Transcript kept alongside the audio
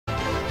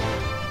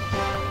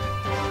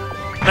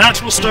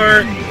Match will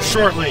start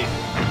shortly.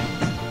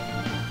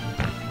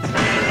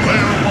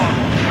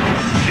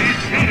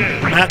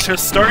 Match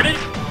has started.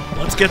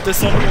 Let's get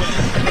this underway.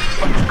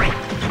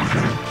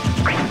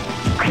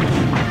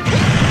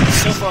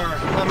 So far,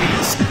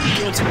 Lemmy's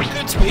doing some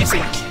good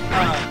spacing,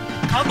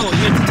 combo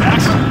against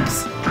dash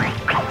attacks.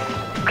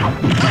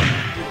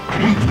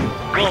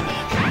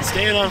 Rollback,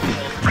 staying on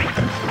field.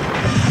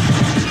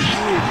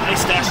 Ooh,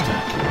 nice dash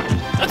attack.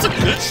 That's a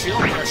good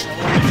shield pressure. I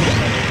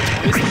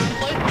wonder if it's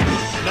play.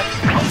 That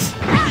counts.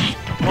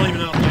 I don't even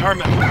know if they are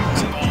mech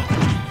Koopas at all.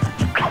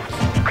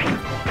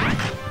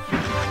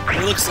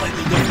 They look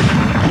slightly different.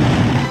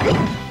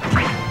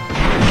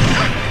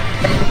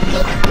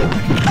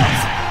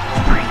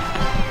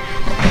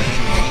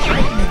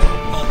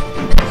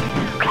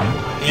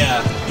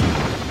 Yeah.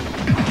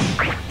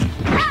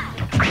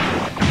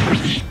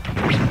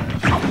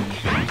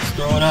 Just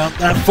throwing out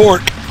that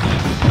fork.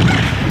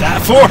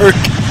 That fork!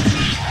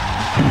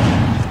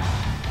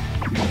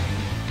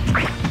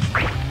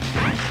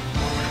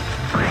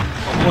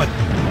 Oh boy.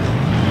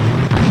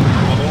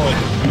 Oh boy.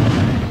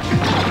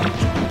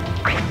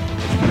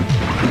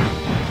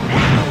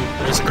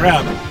 There's a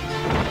grab.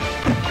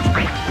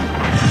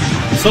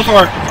 So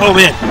far, oh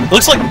man, it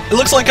looks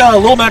like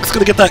Lil Mac's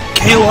gonna get that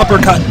KO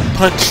uppercut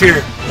punch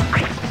here.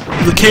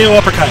 The KO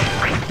uppercut.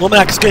 Lil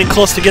Mac's getting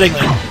close to getting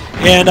that,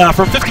 and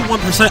from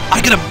 51%,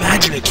 I can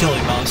imagine it killing,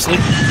 honestly.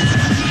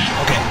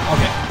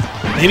 Okay,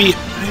 maybe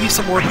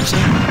some more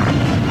percent.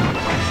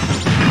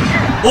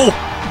 Oh,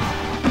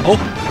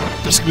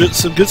 there's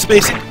some good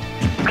spacing.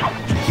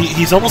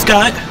 He's almost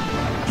got it.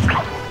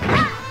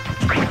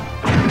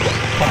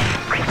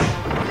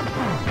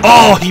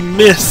 Oh, he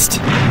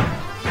missed.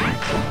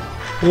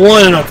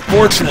 What an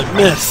unfortunate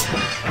miss.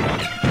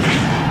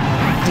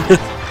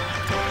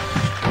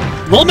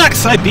 Lil Mac's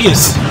side B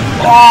is...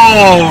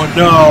 Oh,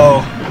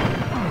 no.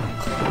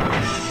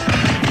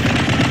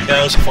 Yeah,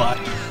 that was a fly.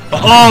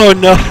 But, oh,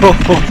 no.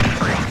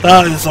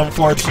 That is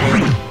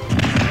unfortunate.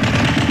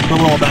 For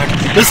Lil Mac.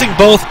 Missing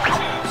both...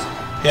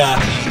 Yeah.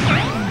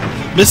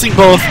 Missing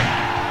both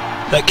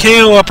that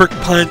KO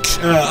uppercut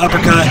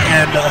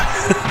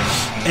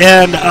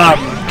and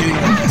getting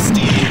the SD.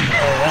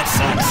 Oh, that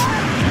sucks.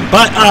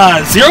 But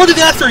 0 to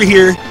death right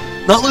here,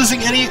 not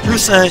losing any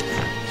percent.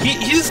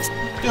 He's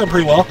doing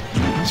pretty well.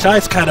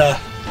 Shy's kind of...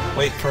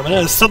 Wait for a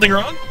minute, is something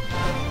wrong?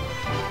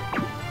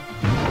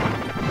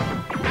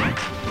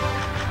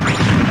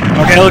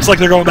 Okay, looks like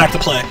they're going back to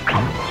play.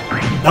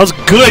 That was a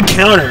good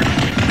counter.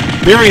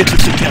 Very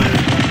interesting counter.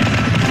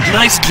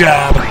 Nice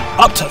jab.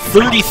 Up to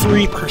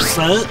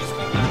 33%.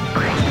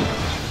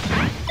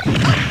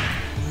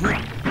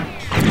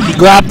 He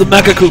grabbed the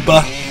Mecha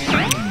Koopa.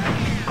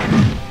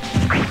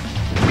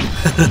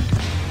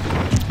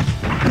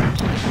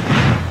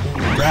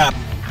 Grab.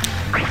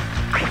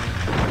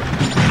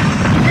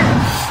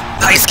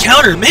 Nice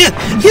counter, man!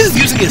 He's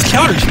using his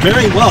counters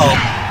very well.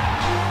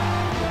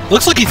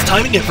 Looks like he's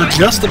timing it for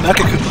just the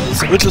Mecha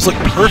Koopas, which is like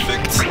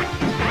perfect.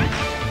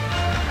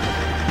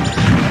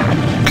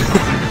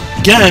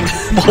 Again,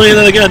 playing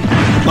that again.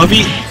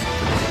 Lovey.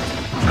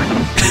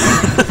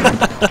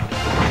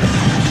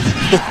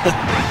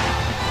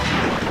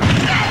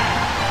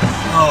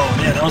 Oh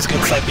man, that was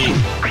good side B.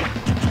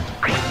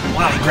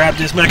 Wow, he grabbed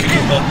his Mecha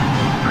Koopa.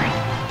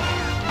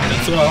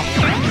 Good throw.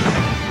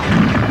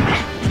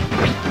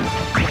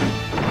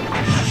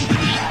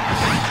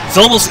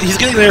 He's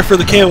getting there for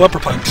the KO upper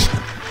punch.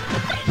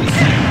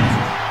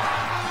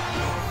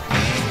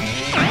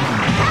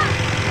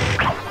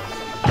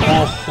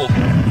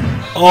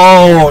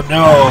 Oh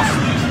no.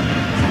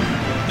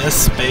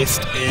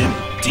 Misspaced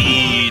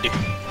indeed.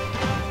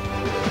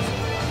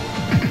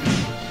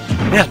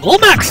 Man, Lil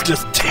Mac's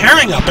just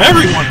tearing up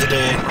everyone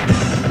today.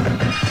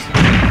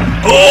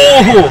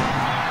 Oh!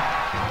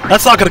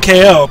 That's not gonna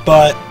KO,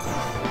 but...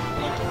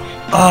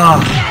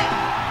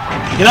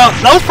 you know,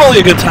 that was probably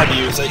a good time to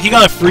use it. He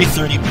got a free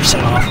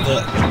 30% off of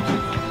it.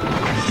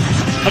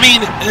 I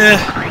mean,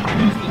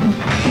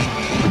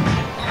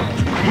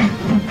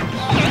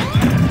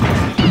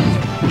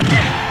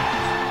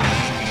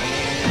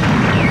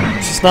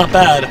 it's just not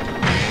bad.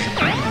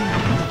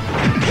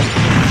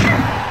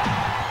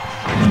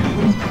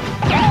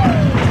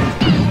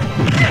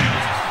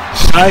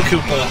 Shy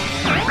Koopa.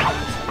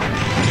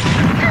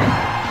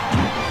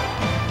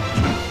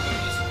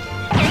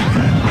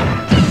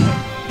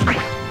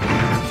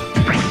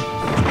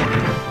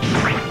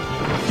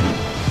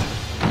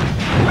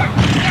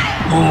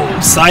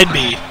 Oh, side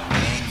B.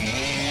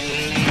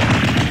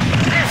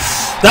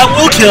 That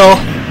will kill.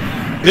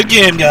 Good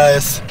game,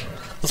 guys.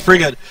 That's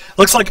pretty good.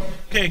 Looks like...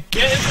 Okay,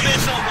 get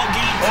information on what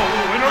game...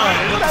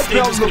 what the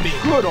stage is going to be.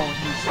 Good on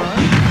you, son.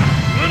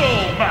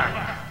 Little Mac.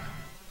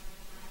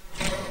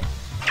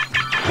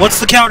 What's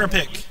the counter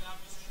pick?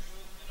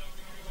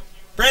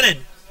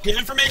 Brennan, get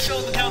information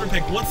on the counter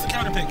pick. What's the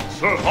counter pick?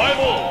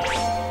 Survival.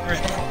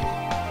 Alright.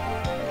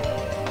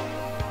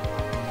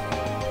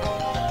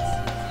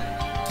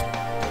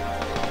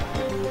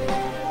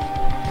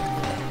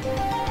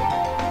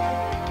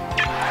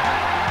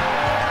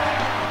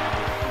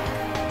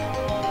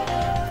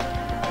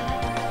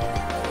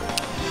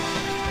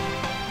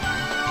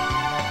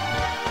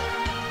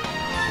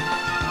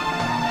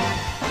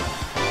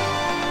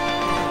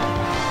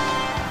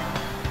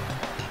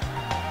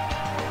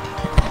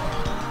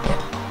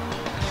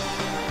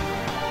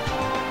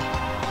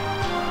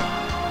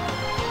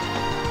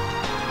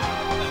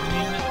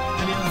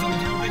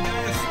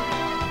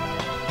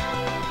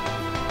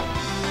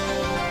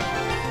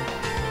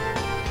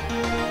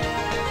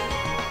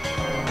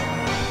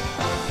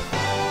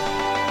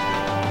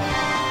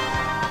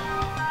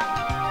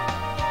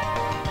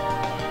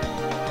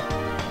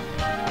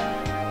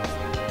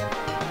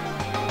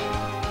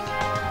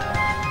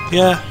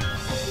 Yeah.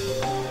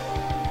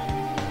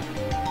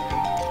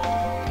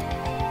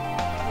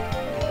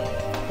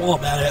 Oh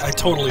man, I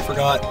totally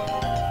forgot.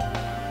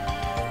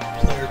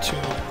 Player 2.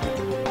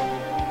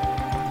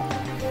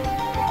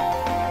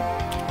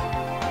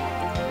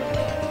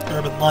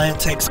 Urban Lion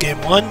takes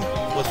game 1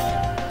 with...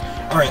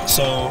 Alright,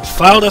 so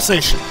Final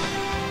Destination.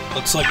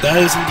 Looks like that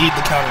is indeed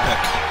the counter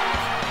pick.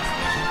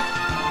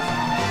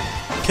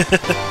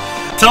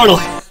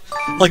 Totally.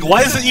 Like,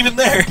 why is it even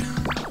there?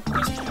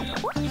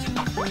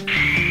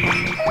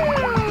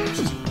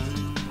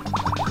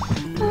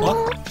 What?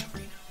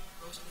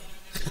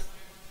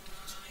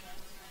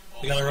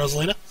 You got a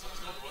Rosalina?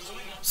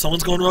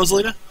 Someone's going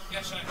Rosalina?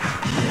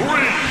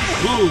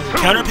 Ooh,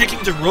 counter picking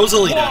to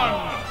Rosalina.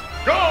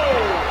 Go!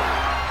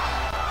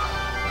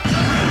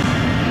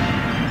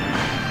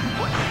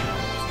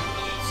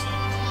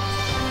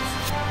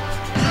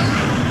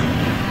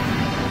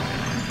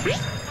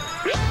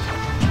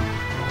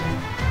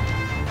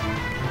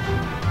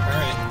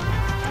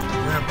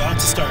 About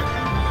to start.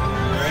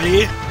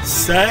 Ready,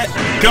 set,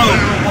 go!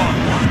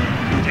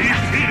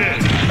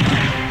 Defeated!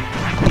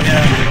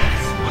 Yeah.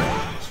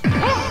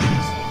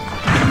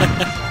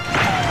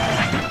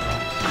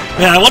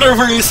 Yeah, I wonder if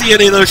we're going to see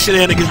any of those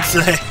shenanigans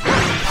today.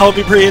 That would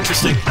be pretty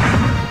interesting.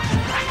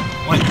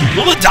 Wait,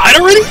 Luma died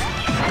already?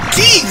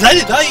 Jeez, I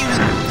did not even...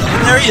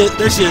 There he is.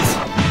 There she is.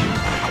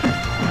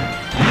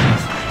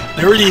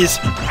 There it is.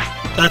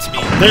 That's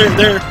me. There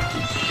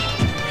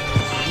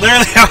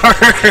they are!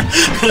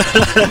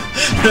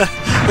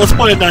 Let's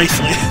put it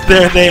nicely.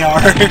 There they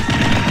are.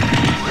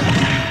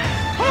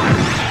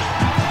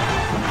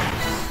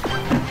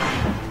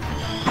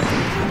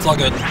 It's all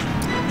good.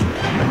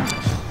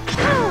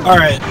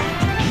 Alright.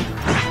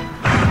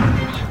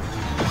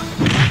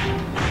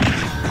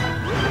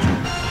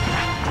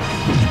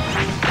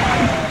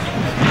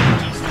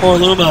 Poor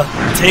Luma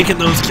taking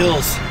those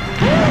kills.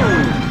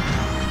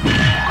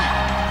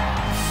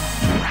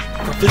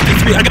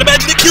 53. I can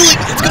imagine it killing!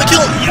 It's gonna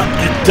kill! Yep,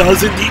 it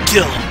does indeed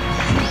kill.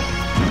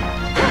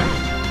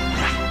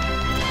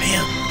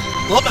 Man,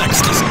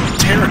 Lomax just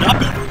tearing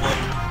up everyone.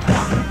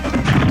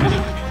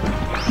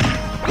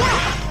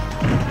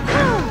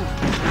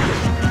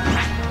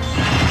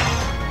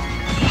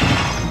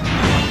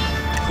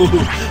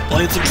 Ooh,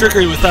 playing some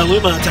trickery with that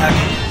Luma attack.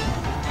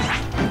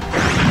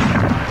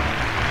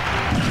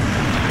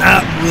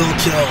 That will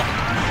kill.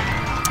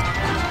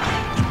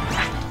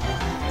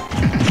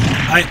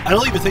 I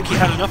don't even think he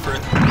had enough for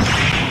it.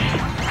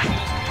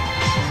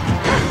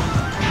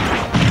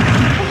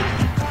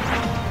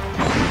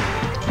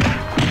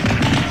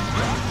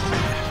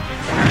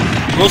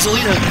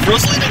 Rosalina, if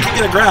Rosalina can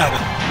get a grab,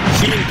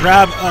 she can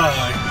grab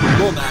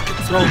Womack and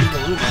throw him into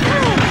Luma.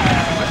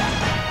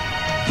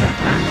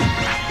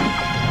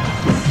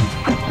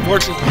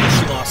 Unfortunately,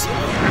 she lost it.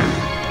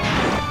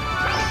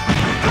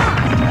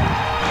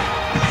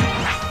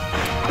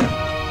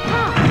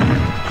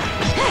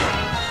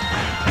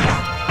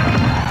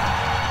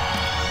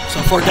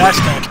 For dash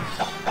attack.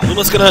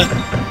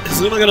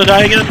 Is Luma gonna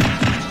die again?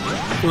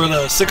 For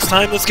the 6th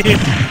time this game?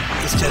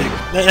 Just kidding.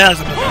 That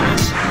hasn't been that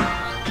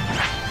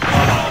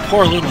much.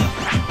 Poor Luma.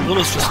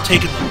 Luma's just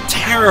taking a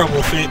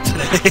terrible fate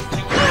today.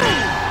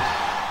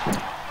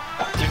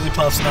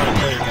 Jigglypuff's not a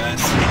player,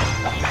 guys.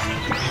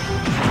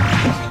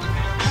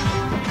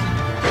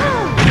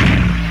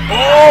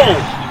 Oh!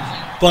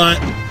 But,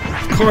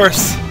 of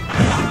course...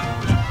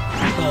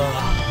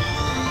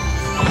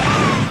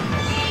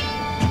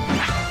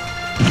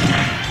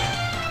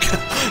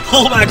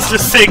 Lomax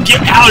just saying,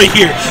 get out of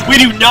here! We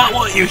do not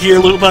want you here,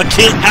 Luma!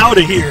 Get out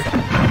of here!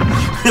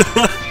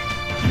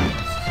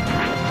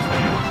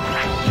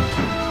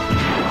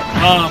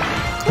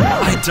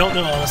 I don't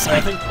know, honestly.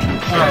 I think...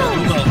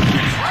 Luma...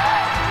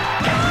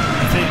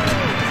 I think...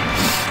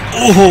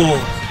 Oh!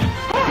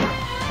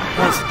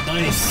 That was a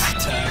nice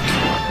attack.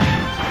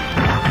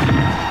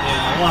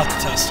 Yeah, we'll have to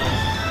test it.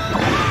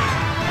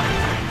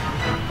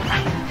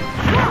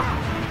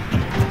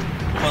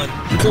 Come on,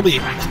 Kobe!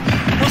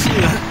 What's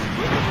that?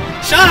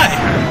 Shy!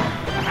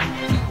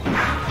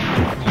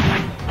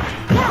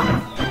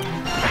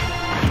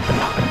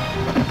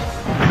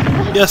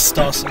 Yes,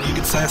 Dawson, you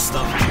can say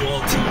stuff if you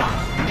want to.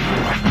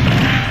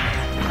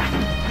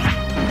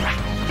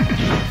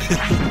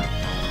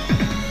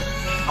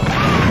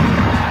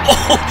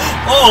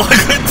 Oh, I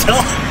couldn't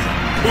tell.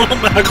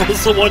 Womack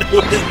was the one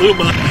who hit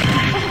Luma.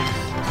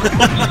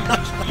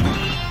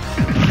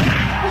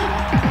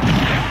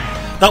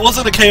 That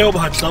wasn't a KO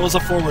punch, that was a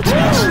forward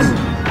smash.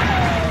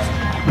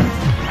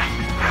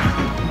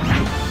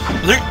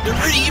 They're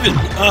pretty even.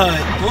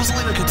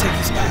 Rosalina can take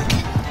this back.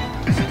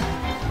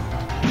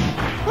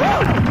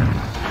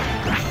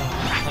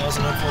 That was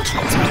an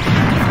unfortunate attack.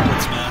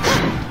 Forward smash.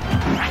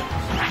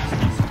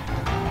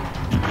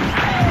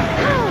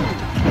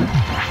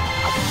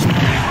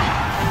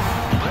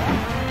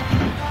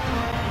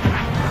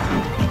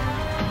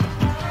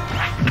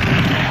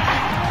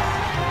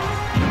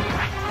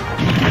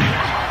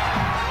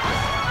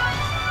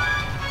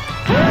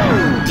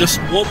 Just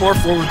one more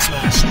forward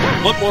smash.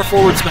 One more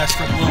forward smash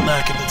from Lil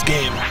Mac in this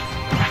game.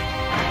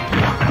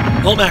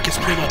 Lil Mac is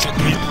pretty much at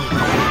game point.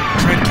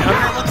 Trying to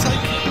counter, it looks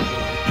like.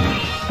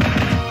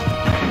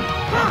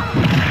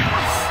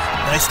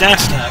 Nice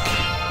dash attack.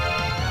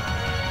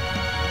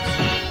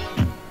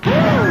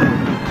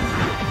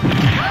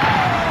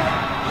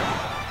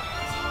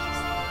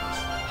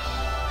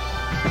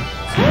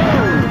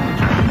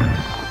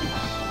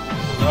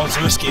 That was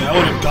risky. I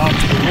would have gone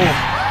to the roll.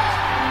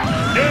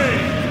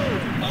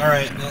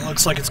 Alright, that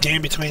looks like it's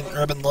game between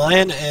Urban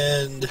Lion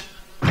and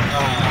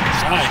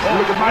Shy.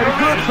 Looking mighty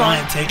good, son.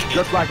 Lion taking it.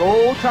 Just like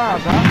old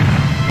times, huh?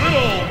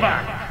 Little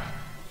Mac.